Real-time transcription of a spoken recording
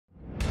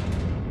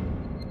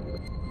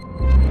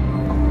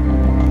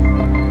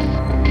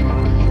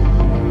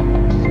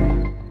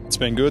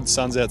been good. The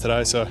sun's out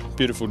today, so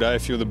beautiful day. A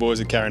few of the boys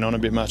are carrying on a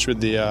bit much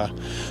with the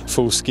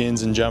full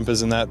skins and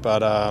jumpers and that,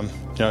 but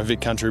you know,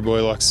 Vic country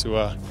boy likes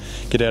to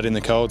get out in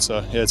the cold,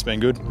 so yeah, it's been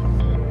good.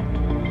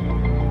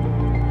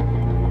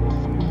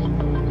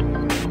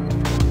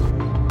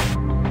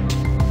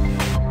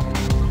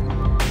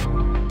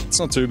 It's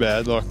not too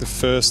bad. Like the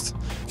first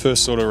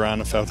sort of run,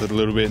 I felt it a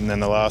little bit, and then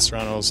the last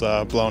run I was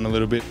blowing a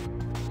little bit.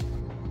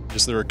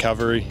 Just the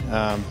recovery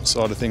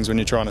side of things when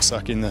you're trying to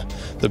suck in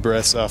the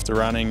breaths after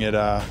running,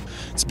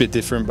 it's a bit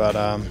different, but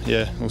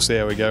yeah, we'll see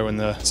how we go when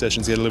the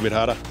sessions get a little bit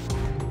harder.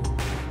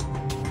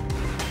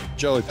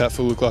 Jolly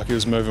Patful looked like he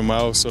was moving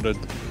well.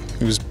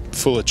 He was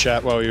full of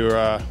chat while you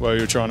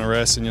were trying to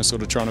rest and you're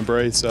sort of trying to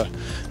breathe. So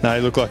no, he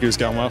looked like he was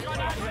going well.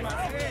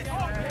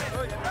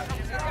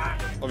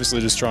 Obviously,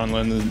 just try and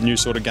learn the new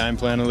sort of game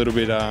plan a little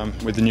bit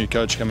with the new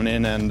coach coming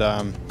in, and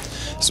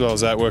as well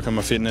as that, work on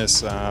my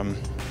fitness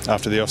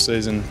after the off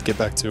season, get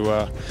back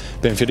to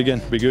being fit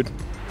again. Be good.